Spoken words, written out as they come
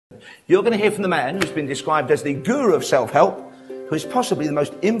You're going to hear from the man who's been described as the guru of self-help, who is possibly the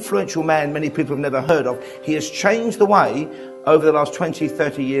most influential man many people have never heard of. He has changed the way, over the last 20,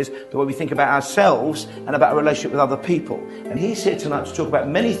 30 years, the way we think about ourselves and about our relationship with other people. And he's here tonight to talk about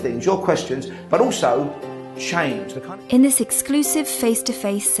many things, your questions, but also change. In this exclusive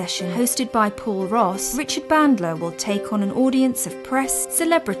face-to-face session hosted by Paul Ross, Richard Bandler will take on an audience of press,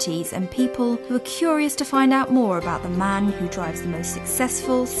 celebrities and people who are curious to find out more about the man who drives the most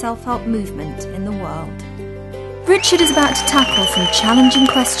successful self-help movement in the world. Richard is about to tackle some challenging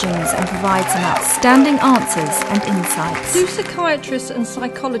questions and provide some outstanding answers and insights. Do psychiatrists and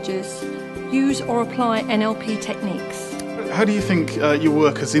psychologists use or apply NLP techniques? How do you think your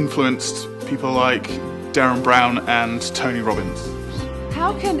work has influenced people like Darren Brown and Tony Robbins?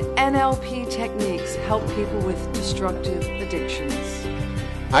 How can NLP techniques help people with destructive addictions?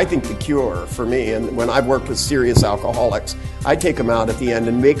 I think the cure for me, and when I've worked with serious alcoholics, I take them out at the end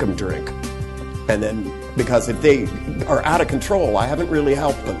and make them drink. And then, because if they are out of control, I haven't really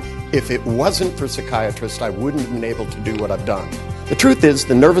helped them. If it wasn't for psychiatrists, I wouldn't have been able to do what I've done. The truth is,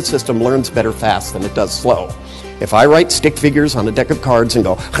 the nervous system learns better fast than it does slow. If I write stick figures on a deck of cards and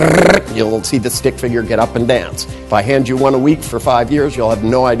go, you'll see the stick figure get up and dance. If I hand you one a week for 5 years, you'll have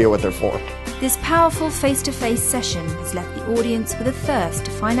no idea what they're for. This powerful face-to-face session has left the audience with a thirst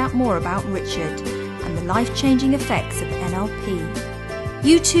to find out more about Richard and the life-changing effects of NLP.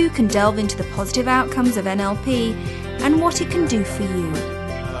 You too can delve into the positive outcomes of NLP and what it can do for you.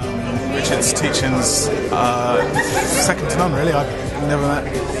 Richard's teachings second to none, really. I've never met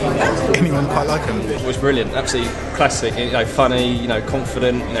anyone quite like him. It was brilliant, absolutely classic. Funny,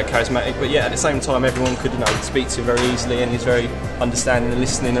 confident, charismatic. But yeah, at the same time, everyone could, speak to him very easily, and he's very understanding and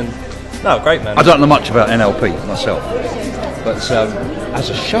listening. And great man. I don't know much about NLP myself, but as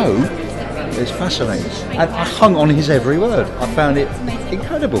a show, it's fascinating. And I hung on his every word. I found it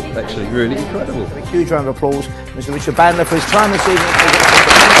incredible, actually, really incredible. A huge round of applause, Mr. Richard Bandler, for his time this evening.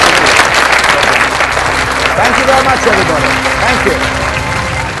 Thank you very much, everybody. Thank you.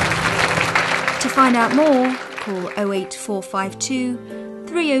 To find out more, call 08452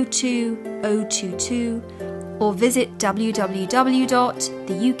 302 022 or visit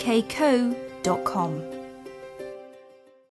www.theukco.com.